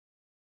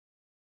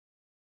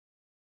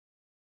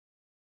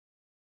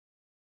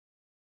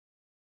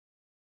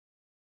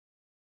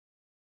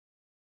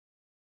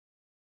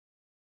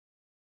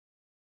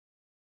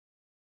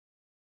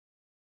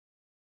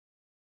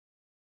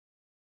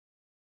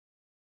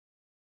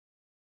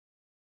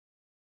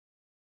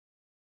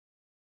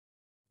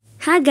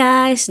Hi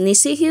guys,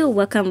 Nisi here.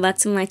 Welcome back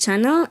to my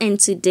channel, and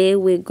today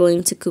we're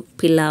going to cook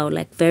pilau,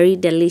 like very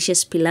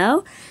delicious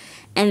pilau.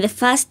 And the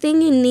first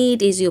thing you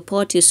need is your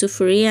pot, your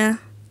sufuria,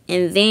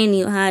 and then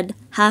you add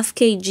half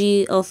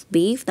kg of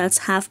beef, that's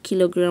half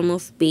kilogram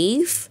of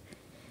beef.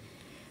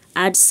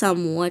 Add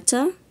some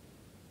water.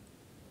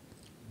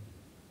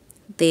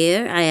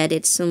 There, I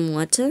added some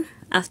water.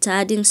 After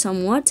adding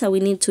some water,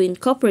 we need to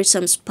incorporate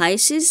some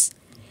spices.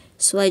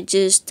 So I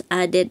just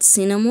added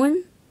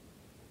cinnamon.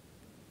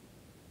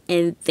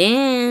 And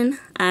then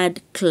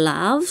add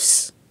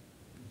cloves.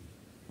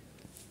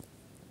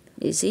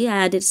 You see,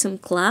 I added some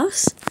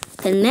cloves.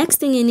 The next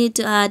thing you need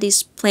to add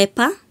is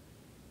pepper.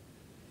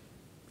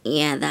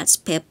 Yeah, that's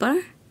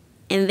pepper.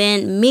 And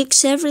then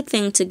mix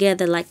everything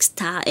together, like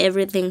stir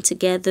everything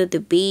together.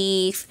 The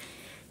beef,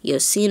 your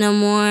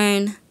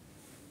cinnamon,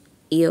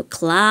 your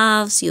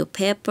cloves, your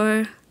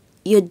pepper.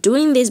 You're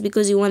doing this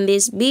because you want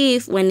this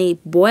beef, when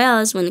it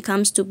boils, when it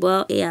comes to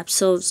boil, it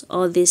absorbs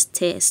all this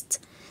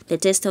taste. The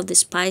taste of the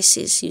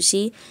spices, you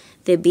see,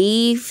 the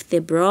beef,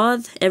 the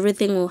broth,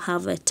 everything will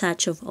have a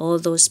touch of all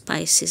those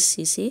spices,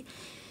 you see.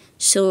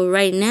 So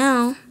right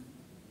now,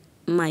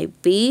 my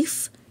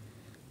beef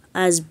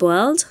has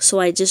boiled, so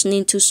I just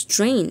need to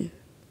strain,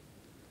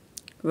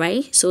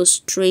 right? So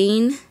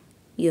strain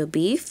your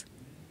beef,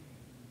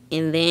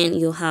 and then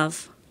you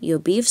have your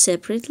beef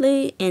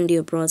separately and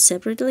your broth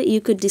separately.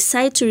 You could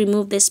decide to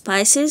remove the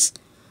spices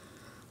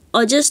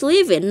or just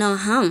leave it, no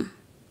harm,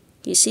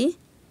 you see.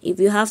 If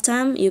you have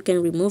time, you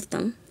can remove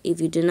them. If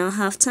you do not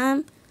have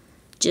time,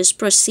 just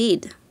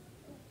proceed,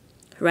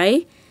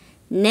 right?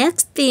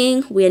 Next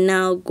thing, we're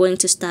now going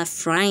to start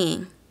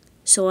frying.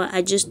 So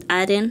I just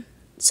add in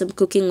some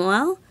cooking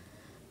oil.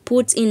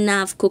 Put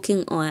enough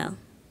cooking oil,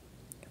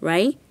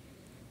 right?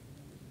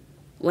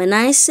 When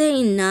I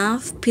say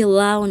enough,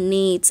 pilau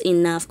needs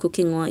enough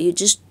cooking oil. You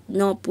just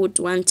not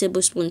put 1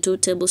 tablespoon, 2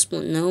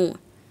 tablespoons, no.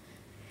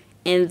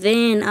 And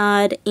then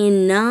add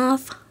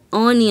enough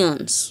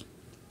onions.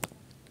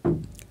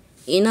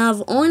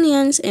 Enough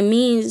onions, it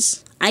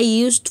means I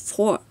used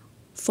four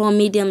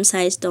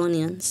medium-sized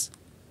onions,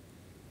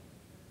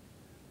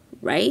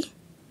 right?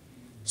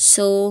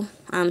 So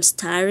I'm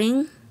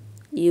stirring.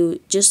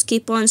 You just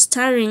keep on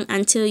stirring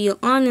until your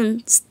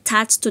onion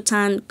starts to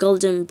turn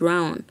golden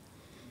brown.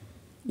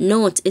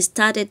 Note, it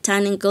started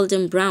turning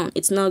golden brown.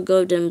 It's not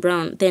golden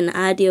brown. Then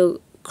add your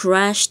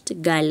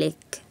crushed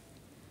garlic.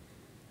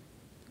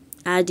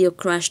 Add your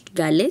crushed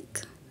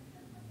garlic.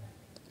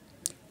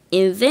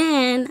 And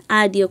then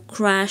add your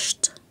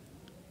crushed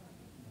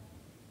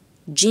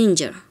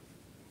ginger.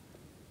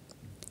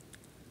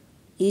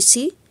 You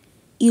see,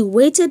 you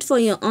waited for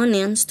your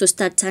onions to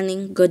start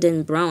turning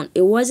golden brown.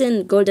 It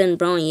wasn't golden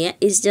brown yet,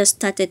 it's just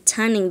started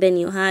turning. Then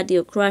you add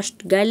your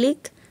crushed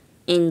garlic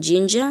and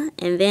ginger.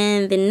 And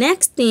then the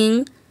next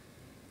thing,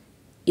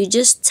 you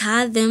just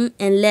stir them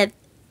and let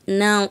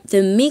now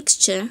the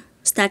mixture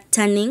start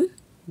turning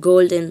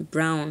golden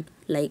brown,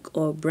 like,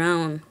 or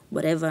brown,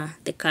 whatever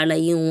the color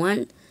you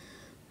want.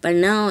 But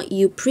now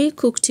you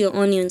pre-cooked your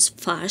onions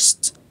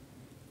first,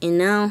 and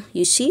now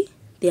you see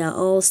they are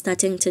all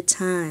starting to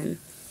turn.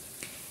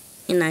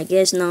 And I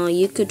guess now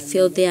you could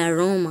feel the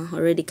aroma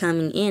already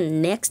coming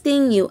in. Next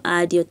thing, you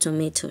add your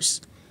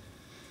tomatoes.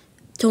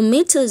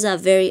 Tomatoes are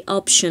very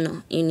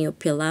optional in your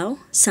pilau.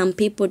 Some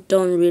people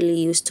don't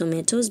really use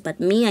tomatoes, but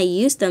me, I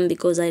use them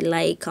because I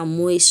like a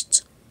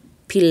moist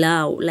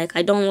pilau. Like,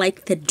 I don't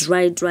like the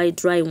dry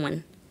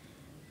one.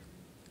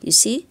 You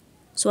see?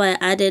 So I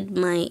added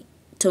my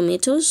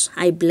tomatoes,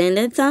 I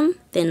blended them,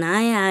 then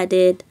I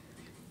added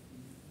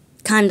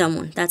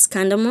cardamom, that's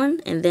cardamom,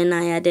 and then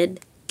I added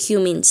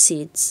cumin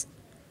seeds.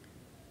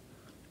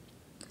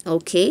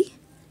 Okay,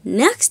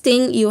 next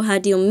thing, you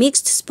had your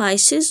mixed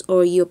spices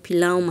or your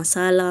pilau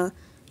masala,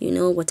 you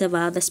know, whatever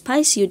other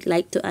spice you'd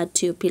like to add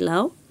to your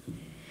pilau,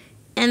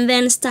 and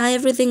then stir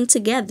everything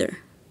together.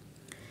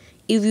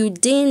 If you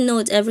didn't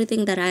note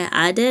everything that I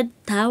added,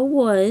 that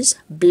was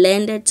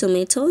blended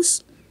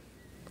tomatoes,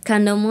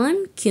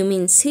 cardamom,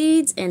 cumin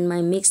seeds, and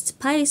my mixed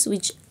spice,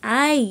 which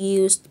I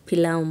used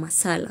pilau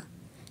masala.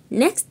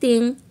 Next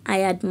thing,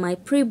 I add my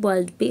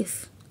pre-boiled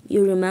beef.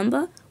 You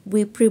remember,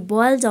 we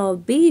pre-boiled our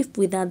beef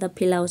with other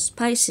pilau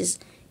spices.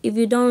 If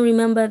you don't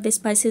remember the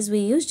spices we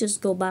used, just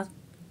go back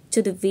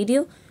to the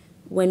video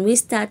when we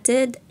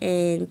started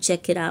and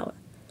check it out.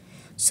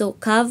 So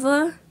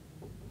cover,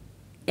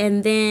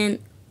 and then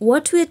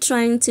what we're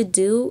trying to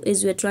do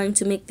is we're trying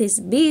to make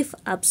this beef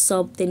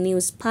absorb the new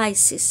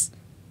spices,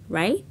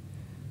 right?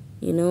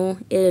 You know,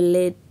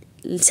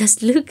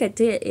 just look at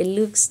it. It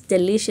looks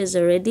delicious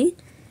already.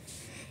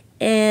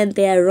 And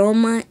the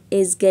aroma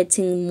is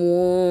getting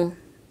more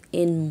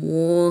and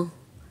more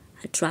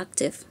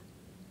attractive.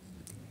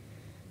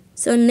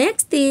 So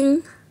next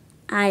thing,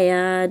 I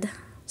add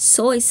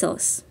soy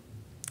sauce.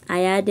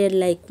 I added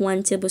like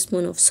 1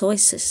 tablespoon of soy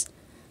sauce.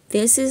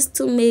 This is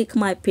to make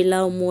my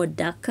pilau more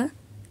darker,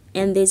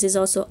 and this is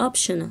also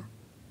optional,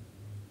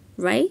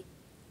 right?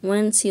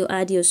 Once you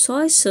add your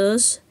soy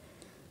sauce,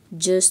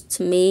 just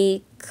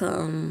make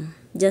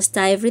just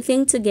tie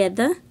everything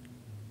together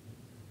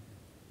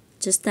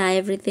Just tie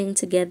everything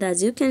together.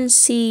 As you can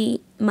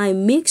see, my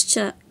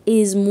mixture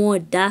is more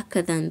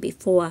darker than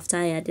before after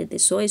I added the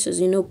soy sauce.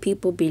 You know,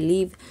 people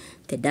believe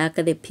the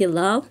darker the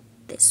pilau,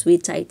 the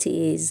sweeter it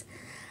is.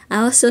 I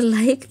also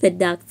like the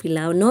dark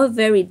pilau, not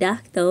very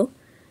dark though.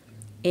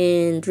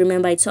 And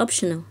remember, it's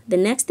optional. The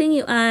next thing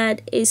you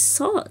add is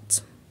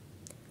salt.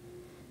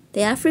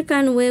 The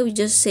African way, we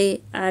just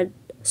say add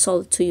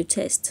salt to your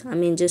taste. I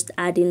mean, just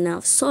add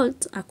enough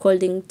salt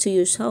according to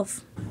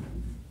yourself.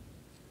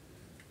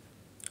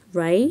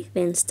 Right?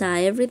 Then stir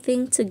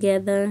everything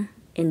together,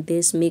 and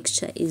this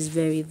mixture is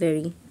very,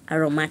 very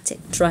aromatic.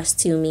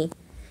 Trust you me.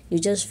 You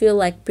just feel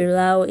like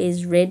pilau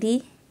is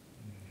ready,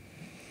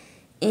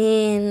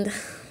 and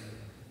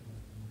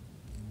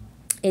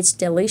it's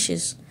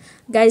delicious.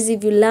 Guys,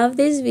 if you love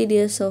this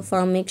video so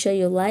far, make sure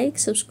you like,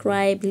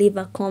 subscribe, leave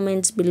a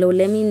comment below.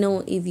 Let me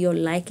know if you're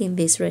liking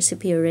this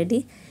recipe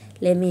already.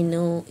 Let me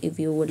know if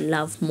you would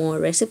love more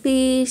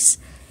recipes.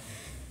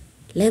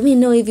 Let me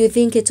know if you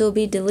think it will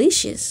be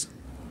delicious.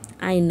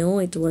 I know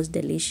it was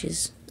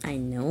delicious. I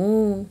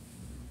know.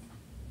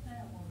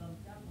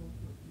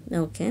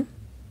 Okay.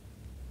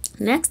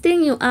 Next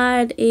thing you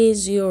add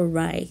is your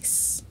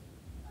rice.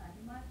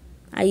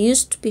 I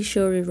used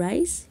pishori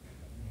rice.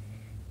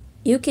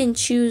 You can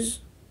choose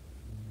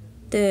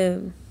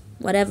the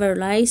whatever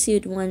rice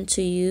you'd want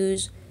to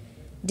use.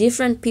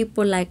 Different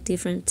people like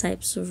different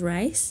types of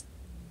rice.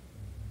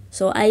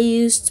 So I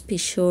used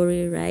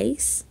pishori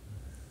rice.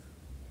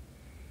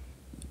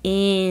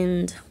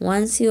 And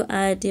once you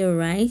add your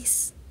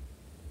rice,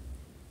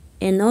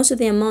 and also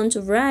the amount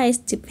of rice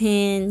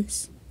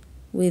depends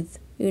with,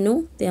 you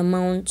know, the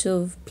amount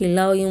of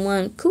pilau you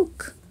want to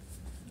cook.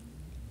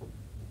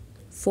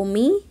 For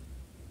me,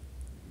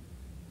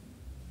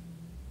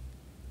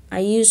 I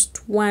used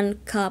 1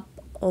 cup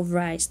of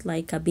rice,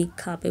 like a big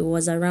cup. It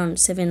was around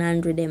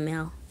 700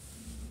 ml.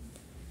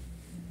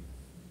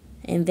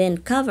 And then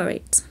cover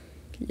it.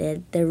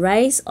 Let the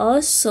rice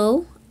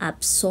also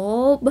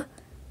absorb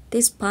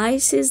the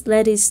spices.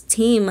 Let it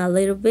steam a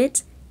little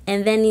bit.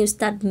 And then you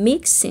start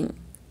mixing.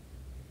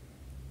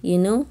 You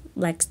know,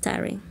 like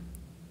stirring.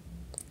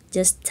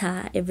 Just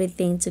stir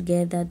everything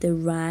together. The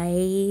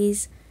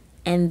rice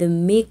and the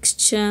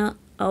mixture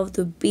of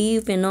the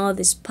beef and all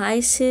the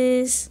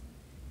spices.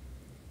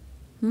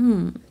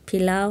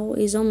 Pilau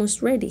is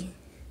almost ready.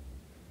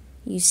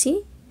 You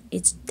see,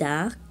 it's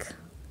dark,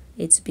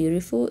 it's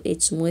beautiful,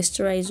 it's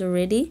moisturized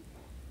already.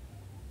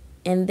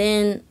 And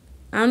then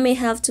I may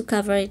have to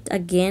cover it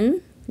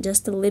again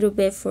just a little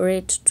bit for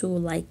it to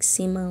like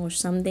simmer or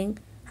something.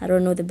 I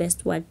don't know the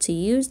best word to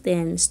use.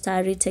 Then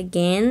stir it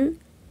again.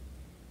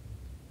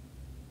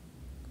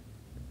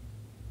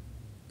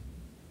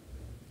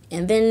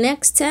 And then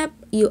next step,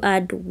 you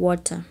add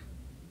water.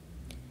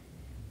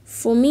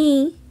 For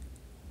me,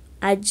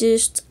 I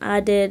just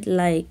added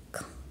like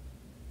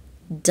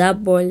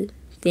double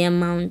the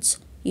amount.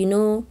 You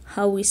know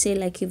how we say,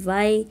 like, if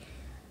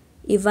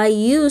I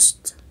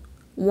used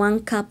 1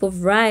 cup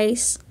of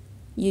rice,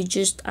 you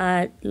just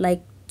add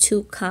like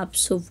 2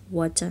 cups of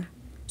water.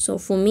 So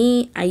for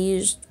me, I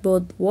used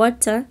both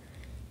water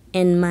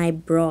and my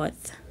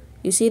broth.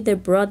 You see the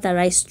broth that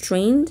I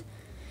strained?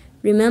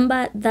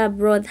 Remember, that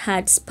broth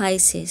had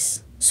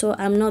spices. So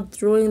I'm not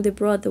throwing the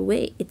broth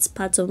away. It's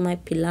part of my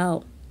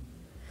pilau.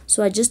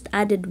 So I just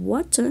added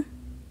water,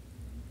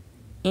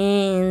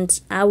 and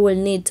I will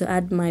need to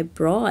add my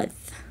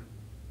broth.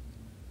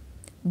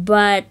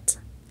 But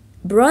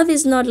broth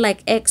is not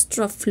like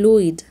extra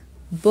fluid.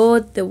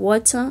 Both the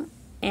water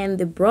and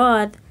the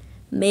broth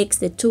makes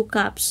the 2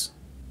 cups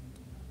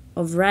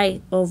of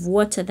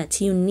water that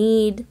you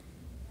need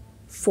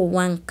for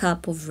 1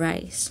 cup of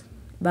rice.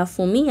 But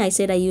for me, I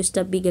said I used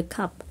a bigger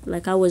cup.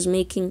 Like I was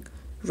making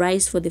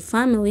rice for the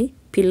family,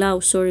 pilau,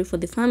 sorry, for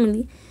the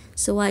family.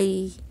 So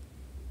I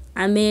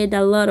made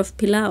a lot of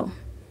pilau.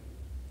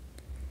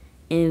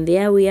 And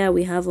there we are.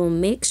 We have a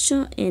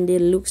mixture and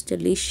it looks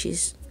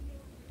delicious.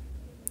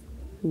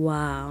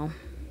 Wow.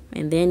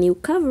 And then you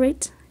cover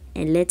it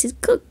and let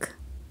it cook.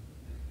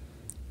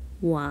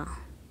 Wow.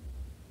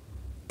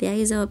 There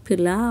is our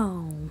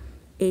pilau.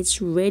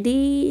 It's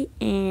ready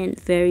and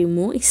very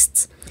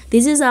moist.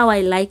 This is how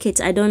I like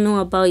it. I don't know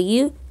about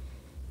you.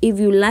 If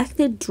you like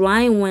the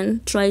dry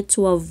one, try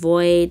to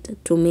avoid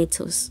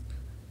tomatoes.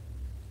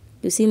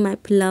 You see, my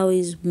pilau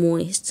is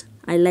moist.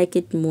 I like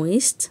it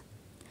moist.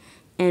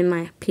 And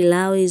my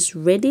pilau is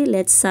ready.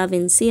 Let's serve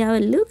and see how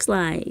it looks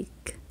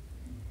like.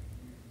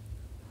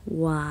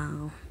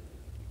 Wow.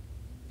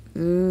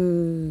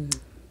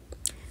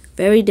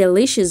 Very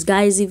delicious,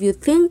 guys. If you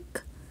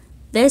think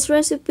this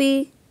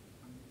recipe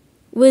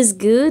was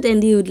good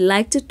and you would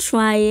like to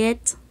try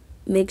it,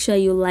 make sure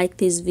you like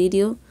this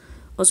video.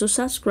 Also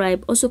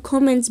subscribe. Also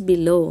comment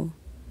below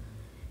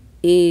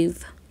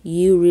if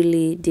you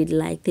really did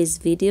like this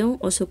video.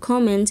 Also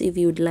comment if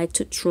you would like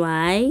to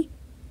try.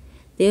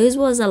 There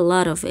was a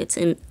lot of it,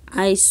 and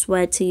I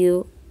swear to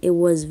you, it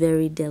was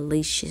very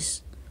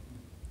delicious.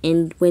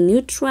 And when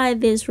you try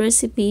this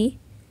recipe,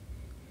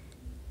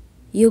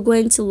 you're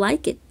going to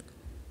like it.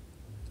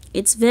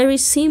 It's very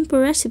simple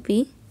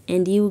recipe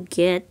and you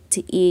get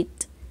to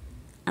eat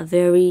a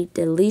very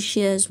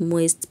delicious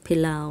moist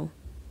pilau.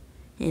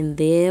 And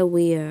there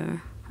we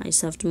are. I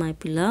served my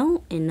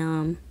pilau and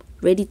now I'm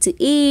ready to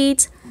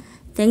eat.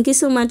 Thank you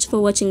so much for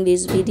watching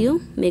this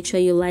video. Make sure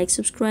you like,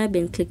 subscribe,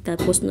 and click that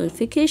post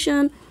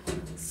notification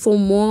for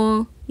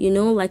more,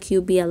 like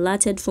you'll be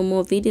alerted for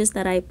more videos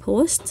that I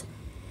post.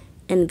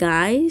 And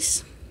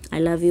guys, I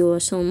love you all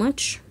so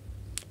much.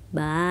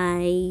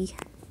 Bye.